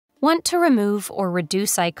Want to remove or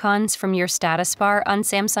reduce icons from your status bar on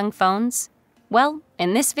Samsung phones? Well,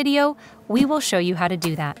 in this video, we will show you how to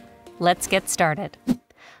do that. Let's get started.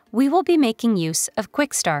 We will be making use of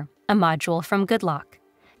QuickStar, a module from GoodLock.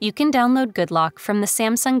 You can download GoodLock from the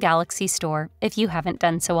Samsung Galaxy Store if you haven't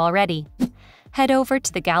done so already. Head over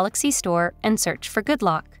to the Galaxy Store and search for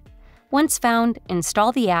GoodLock. Once found,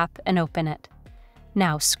 install the app and open it.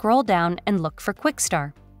 Now scroll down and look for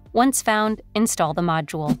QuickStar. Once found, install the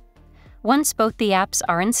module. Once both the apps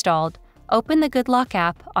are installed, open the GoodLock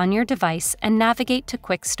app on your device and navigate to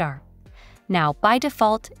QuickStar. Now, by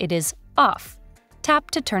default, it is off.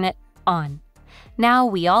 Tap to turn it on. Now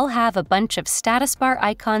we all have a bunch of status bar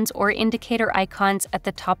icons or indicator icons at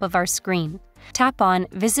the top of our screen. Tap on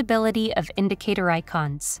Visibility of Indicator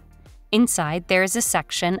Icons. Inside, there is a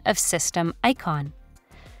section of System Icon.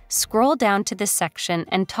 Scroll down to this section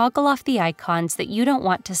and toggle off the icons that you don't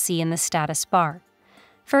want to see in the status bar.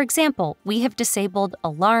 For example, we have disabled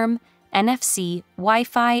Alarm, NFC,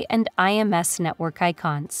 Wi-Fi, and IMS network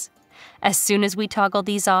icons. As soon as we toggle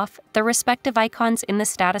these off, the respective icons in the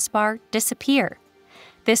status bar disappear.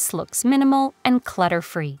 This looks minimal and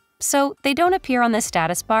clutter-free, so they don't appear on the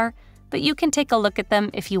status bar, but you can take a look at them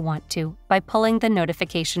if you want to by pulling the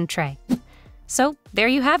notification tray. So there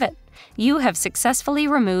you have it. You have successfully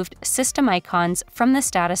removed system icons from the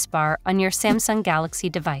status bar on your Samsung Galaxy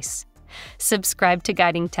device. Subscribe to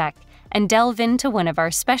Guiding Tech and delve into one of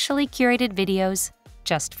our specially curated videos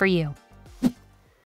just for you.